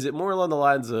is it? Is it more along the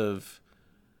lines of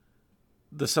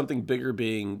the something bigger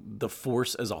being the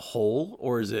Force as a whole,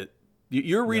 or is it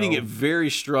you're reading it very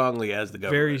strongly as the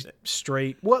government? Very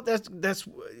straight. Well, that's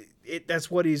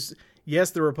what he's.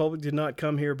 Yes, the Republic did not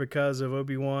come here because of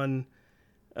Obi-Wan.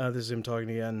 This is him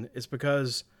talking again. It's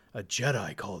because a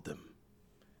Jedi called them,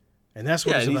 and that's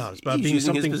what it's about. It's about being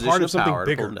something part of something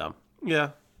bigger. Yeah.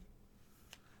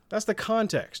 That's the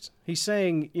context. He's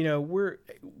saying,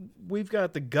 we've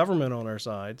got the government on our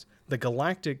sides, the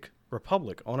Galactic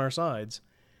Republic on our sides.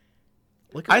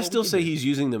 I still say he's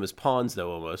using them as pawns, though,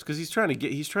 almost, because he's trying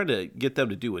to get them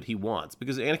to do what he wants.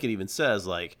 Because Anakin even says,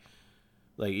 like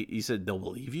he said, they'll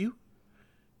believe you,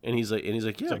 and he's like,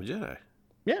 yeah, I'm a Jedi.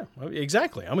 Yeah,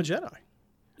 exactly. I'm a Jedi.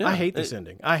 Yeah, I hate this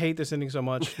ending. I hate this ending so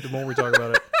much. The more we talk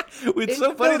about it. It's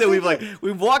so funny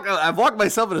that I've walked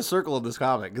myself in a circle in this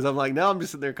comic because I'm like, now I'm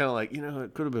just sitting there kind of like,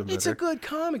 it could have been better. It's a good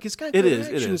comic. It's got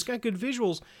good action. It's got good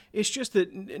visuals. It's just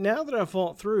that now that I've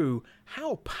thought through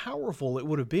how powerful it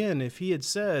would have been if he had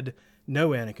said,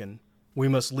 no, Anakin, we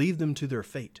must leave them to their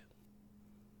fate.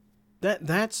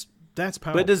 That's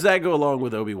powerful. But does that go along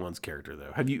with Obi-Wan's character,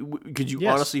 though? Could you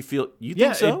honestly feel, you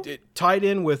think so? It tied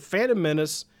in with Phantom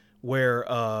Menace, where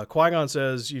Qui-Gon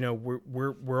says,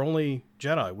 we're only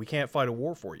Jedi. We can't fight a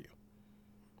war for you.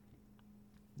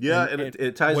 Yeah, and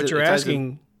it ties. What you're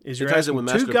asking is you're asking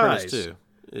two guys too.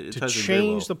 to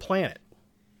change the planet.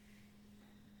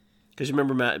 Because you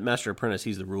remember Master Apprentice,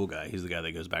 he's the rule guy. He's the guy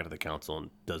that goes back to the council and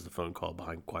does the phone call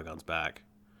behind Qui-Gon's back.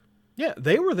 Yeah,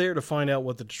 they were there to find out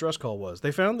what the distress call was.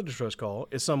 They found the distress call.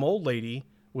 It's some old lady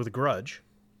with a grudge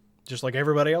Just like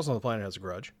everybody else on the planet has a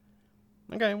grudge.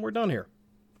 Okay, we're done here.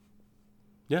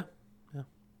 Yeah. Yeah.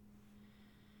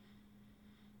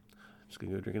 Just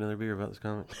going to go drink another beer about this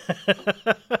comic.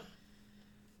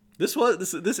 This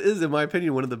is, in my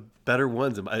opinion, one of the better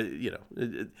ones.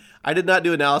 I did not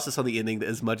do analysis on the ending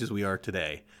as much as we are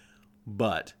today,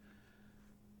 but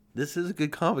this is a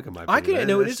good comic in my opinion.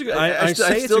 I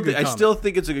still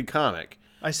think it's a good comic.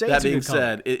 I say that it's a being good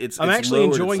said, comic. I'm actually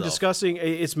enjoying discussing.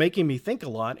 It's making me think a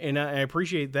lot, and I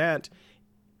appreciate that.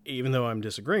 Even though I'm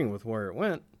disagreeing with where it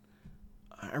went,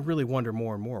 I really wonder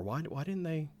more and more why didn't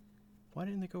they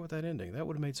go with that ending? That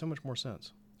would have made so much more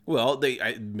sense. Well,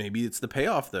 maybe it's the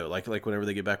payoff though. Like whenever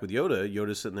they get back with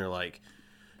Yoda's sitting there like,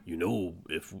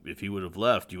 if he would have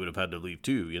left, you would have had to leave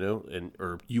too,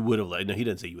 or you would have left. No, he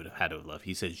didn't say you would have had to have left.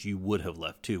 He says you would have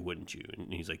left too, wouldn't you?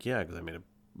 And he's like, yeah, because I made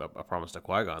a promise to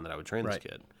Qui-Gon that I would train this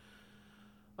kid.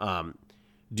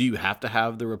 Do you have to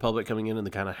have the Republic coming in and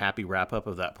the kind of happy wrap up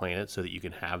of that planet so that you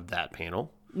can have that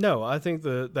panel? No, I think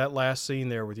that last scene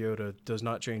there with Yoda does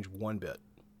not change one bit,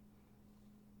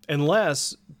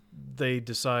 unless they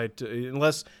decide to.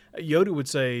 Unless Yoda would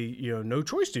say, no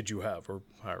choice did you have, or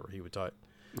however he would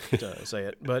say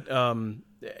it. But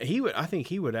I think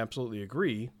he would absolutely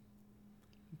agree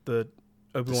that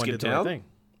Obi-Wan did the right thing.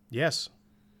 Yes.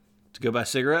 To go buy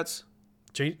cigarettes?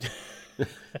 Change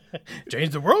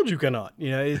the world you cannot.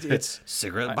 It's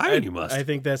cigarette buying you must. I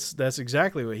think that's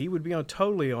exactly what he would be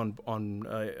totally on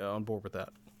board with that.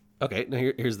 Okay, now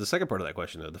here's the second part of that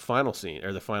question though. The final scene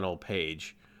or the final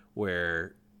page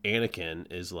where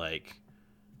Anakin is like,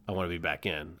 I want to be back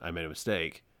in. I made a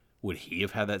mistake. Would he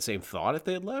have had that same thought if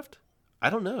they had left? I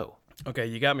don't know. Okay,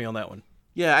 you got me on that one.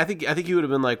 Yeah, I think he would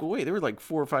have been like, well, wait, there were like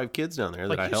 4 or 5 kids down there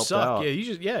that I helped out.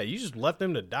 Yeah, you just left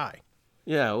them to die.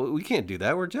 Yeah, we can't do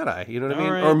that. We're Jedi. You know what I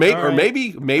mean? Right, or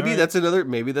maybe that's another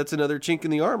chink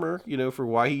in the armor. For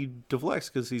why he deflects,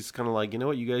 because he's kind of like,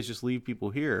 you guys just leave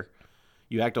people here.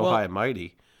 You act all high and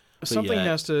mighty. Some thread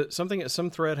has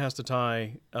to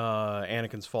tie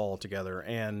Anakin's fall together,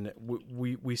 and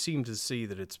we seem to see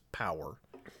that it's power.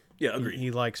 Yeah, agreed. He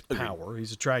likes power. Agreed.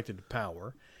 He's attracted to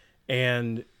power,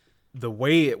 and the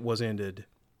way it was ended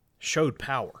showed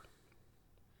power.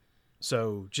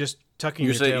 So just tucking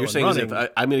your tail and running. As if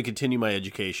I'm going to continue my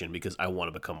education because I want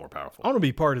to become more powerful. I want to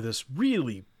be part of this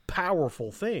really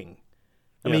powerful thing.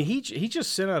 I mean, he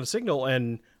just sent out a signal,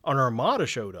 and an armada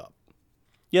showed up.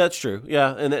 Yeah, that's true.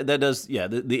 Yeah, and that does. Yeah,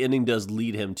 the ending does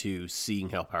lead him to seeing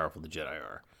how powerful the Jedi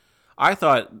are. I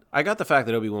got the fact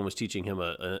that Obi-Wan was teaching him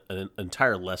an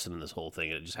entire lesson in this whole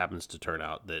thing, and it just happens to turn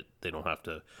out that he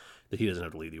doesn't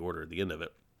have to leave the Order at the end of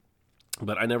it.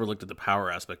 But I never looked at the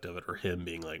power aspect of it, or him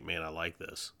being like, man, I like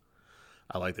this.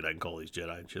 I like that I can call these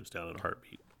Jedi and ships down in a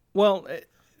heartbeat. Well,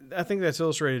 I think that's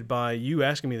illustrated by you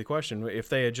asking me the question: if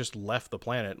they had just left the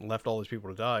planet and left all these people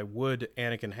to die, would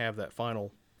Anakin have that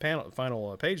final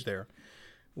page there,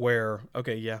 where I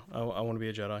want to be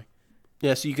a Jedi?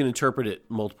 Yeah, so you can interpret it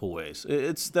multiple ways.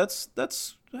 That's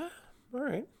all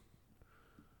right.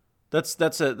 That's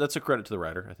a credit to the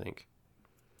writer, I think.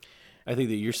 I think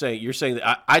that you're saying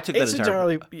that I took that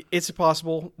entirely. It's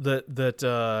possible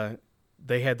that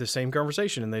they had the same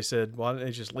conversation and they said, "Why don't they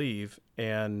just leave?"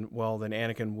 And then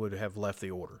Anakin would have left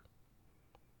the Order.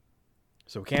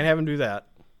 So we can't have him do that.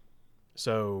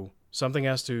 So something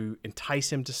has to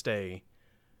entice him to stay.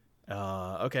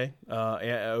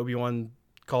 Obi-Wan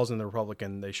calls in the Republic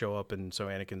and they show up, and so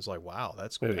Anakin's like, "Wow,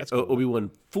 that's cool."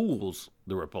 Obi-Wan fools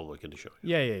the Republic into showing.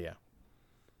 Yeah.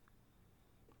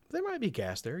 There might be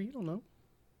gas there. You don't know.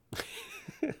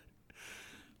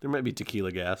 There might be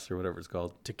tequila gas or whatever it's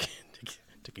called.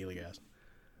 Tequila gas.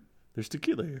 There's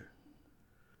tequila here.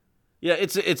 Yeah,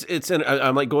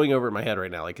 I'm like going over it in my head right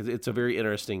now. Like it's a very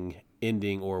interesting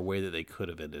ending or way that they could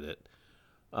have ended it.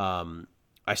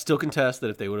 I still contest that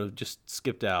if they would have just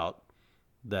skipped out,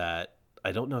 that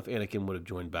I don't know if Anakin would have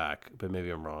joined back, but maybe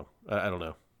I'm wrong. I don't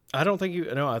know. I don't think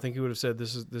you. No, I think he would have said,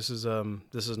 "This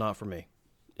is not for me."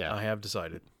 Yeah, I have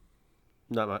decided.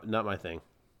 Not my thing.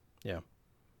 Yeah.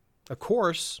 Of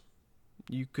course,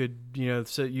 you could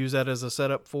use that as a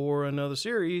setup for another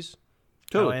series.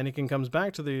 Totally. How Anakin comes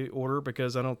back to the Order,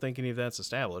 because I don't think any of that's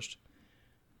established.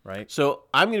 Right. So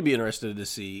I'm going to be interested to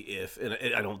see if, and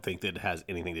I don't think that it has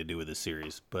anything to do with this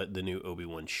series, but the new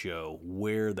Obi-Wan show,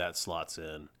 where that slots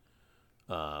in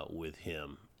with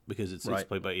him, because it's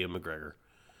played by Ian McGregor.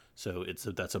 So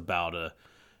that's about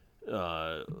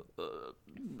the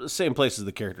same place as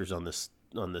the characters on this.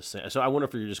 So I wonder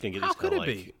if you're just going to get this kind of like...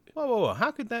 How could it be? Whoa.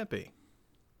 How could that be?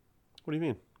 What do you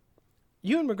mean?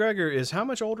 Ewan McGregor is how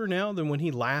much older now than when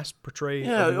he last portrayed...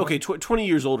 Yeah, okay, 20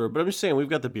 years older, but I'm just saying we've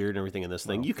got the beard and everything in this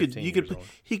thing. He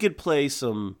could play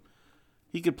some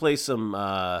He could play some.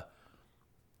 How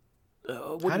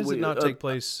does it not take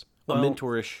place? A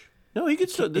mentorish. No, he could.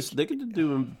 They could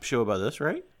do a show about this,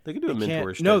 right? They could do a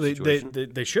mentorish. No,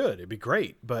 situation. they should. It'd be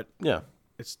great, but yeah,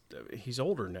 he's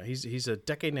older now. He's a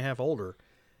decade and a half older.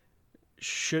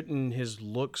 Shouldn't his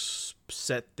looks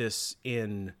set this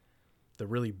in the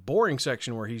really boring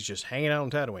section where he's just hanging out on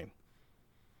Tatooine?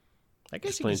 I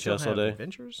guess he can still have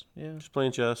adventures. Yeah, just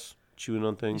playing chess, chewing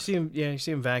on things. You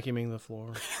see him vacuuming the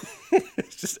floor.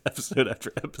 It's just episode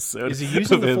after episode. Is he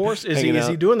using the Force? Is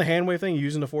he doing the hand wave thing,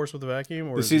 using the Force with the vacuum?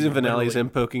 Or the season finale is him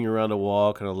poking around a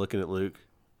wall, kind of looking at Luke,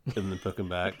 and then poking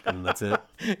back, and that's it.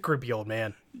 Creepy old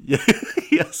man. Yeah.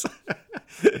 Yes.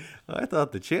 I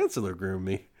thought the Chancellor groomed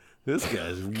me. This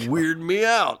guy's weirding me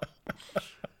out.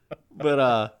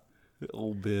 But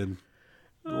old Ben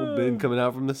coming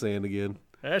out from the sand again.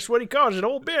 That's what he calls it,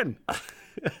 old Ben.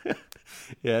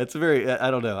 Yeah, it's a very.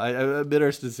 I don't know. I'm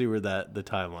interested to see where the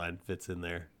timeline fits in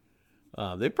there.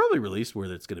 They probably released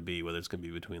where it's going to be. Whether it's going to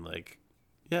be between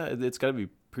it's got to be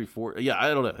pre-4. Yeah, I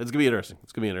don't know. It's going to be interesting.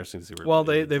 It's going to be interesting to see where. Well,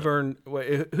 they've earned.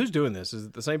 Who's doing this? Is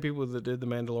it the same people that did The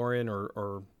Mandalorian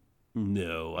or?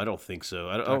 No, I don't think so.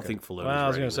 I don't think Filoni's I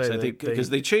was going to say, I think because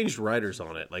they changed writers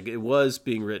on it. Like it was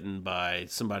being written by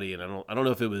somebody, and I don't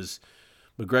know if it was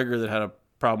McGregor that had a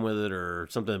problem with it or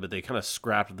something, but they kind of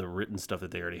scrapped the written stuff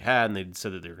that they already had, and they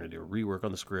said that they were going to do a rework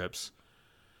on the scripts.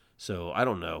 So I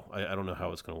don't know. I don't know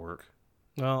how it's going to work.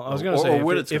 Well, I was going to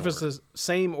say, if it's the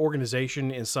same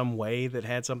organization in some way that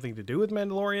had something to do with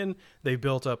Mandalorian, they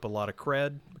built up a lot of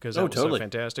cred because that was so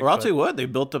fantastic. Or I'll tell you what, they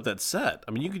built up that set.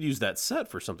 I mean, you could use that set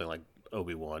for something like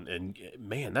Obi-Wan, and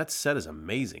man, that set is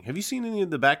amazing. Have you seen any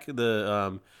of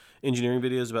the engineering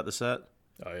videos about the set?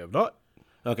 I have not.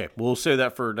 Okay, we'll save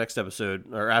that for next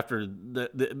episode, or after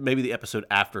maybe the episode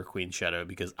after Queen's Shadow,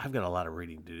 because I've got a lot of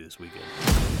reading to do this weekend.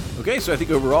 Okay, so I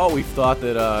think overall we thought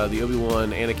that the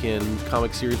Obi-Wan Anakin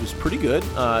comic series was pretty good.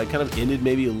 It kind of ended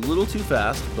maybe a little too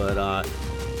fast, but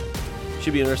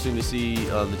should be interesting to see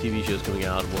on the TV shows coming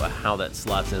out how that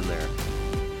slots in there.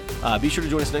 Be sure to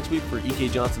join us next week for E.K.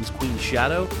 Johnson's Queen's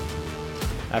Shadow.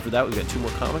 After that, we've got 2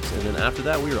 more comics, and then after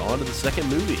that, we are on to the second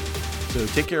movie. So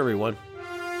take care, everyone.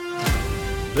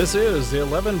 This is the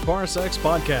 11 Parsecs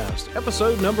Podcast,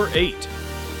 episode number 8.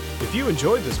 If you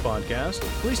enjoyed this podcast,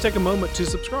 please take a moment to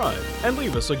subscribe and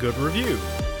leave us a good review.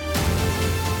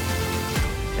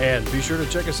 And be sure to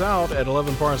check us out at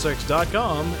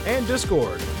 11parsecs.com and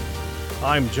Discord.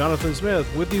 I'm Jonathan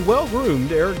Smith with the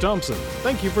well-groomed Eric Thompson.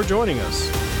 Thank you for joining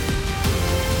us.